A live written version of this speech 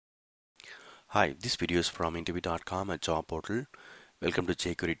Hi, this video is from interview.com, a job portal. Welcome to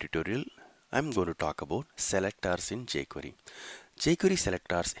jQuery tutorial. I'm going to talk about selectors in jQuery. jQuery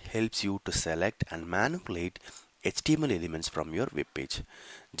selectors helps you to select and manipulate HTML elements from your web page.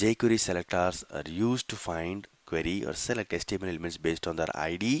 jQuery selectors are used to find, query or select HTML elements based on their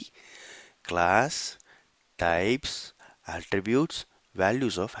ID, class, types, attributes,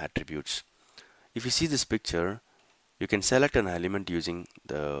 values of attributes. If you see this picture, you can select an element using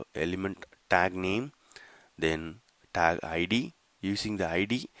the element tag name, then tag ID. Using the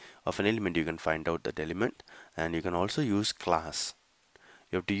ID of an element, you can find out that element, and you can also use class.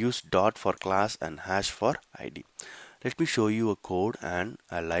 You have to use dot for class and hash for ID. Let me show you a code and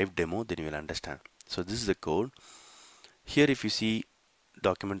a live demo, then you will understand. So this is the code. Here if you see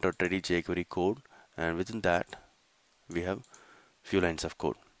document.ready jQuery code, and within that we have few lines of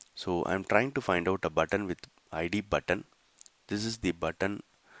code. So I'm trying to find out a button with ID button. This is the button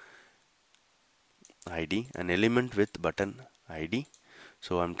ID, an element with button ID.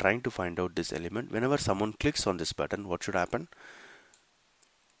 So I'm trying to find out this element. Whenever someone clicks on this button, what should happen?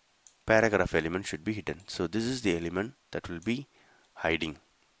 Paragraph element should be hidden. So this is the element that will be hiding.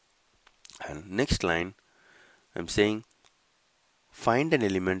 And next line, I'm saying find an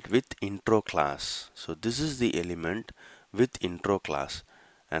element with intro class. So this is the element with intro class,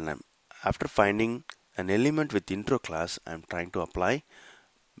 and after finding an element with intro class, I'm trying to apply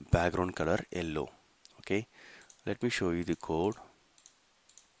background color yellow. Okay, let me show you the code.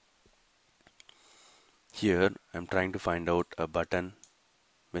 Here I'm trying to find out a button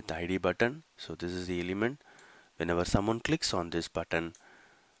with ID button. So this is the element. Whenever someone clicks on this button,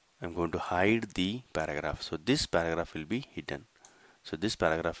 I'm going to hide the paragraph. So this paragraph will be hidden. So this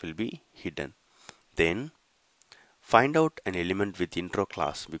paragraph will be hidden. Then find out an element with intro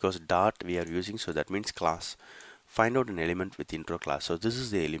class, because dot we are using, so that means class. Find out an element with intro class. So this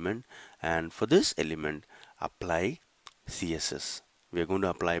is the element, and for this element apply CSS. We are going to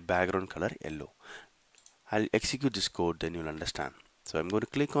apply background color yellow. I'll execute this code, then you'll understand. So I'm going to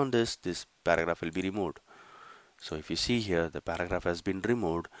click on this paragraph will be removed. So if you see here, the paragraph has been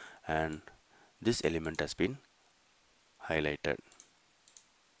removed and this element has been highlighted.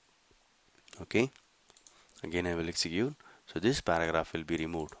 Okay, again I will execute. So this paragraph will be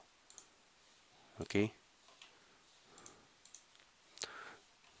removed. Okay,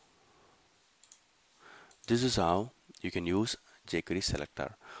 this is how you can use jQuery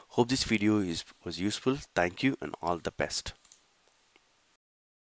selector. Hope this video was useful. Thank you and all the best.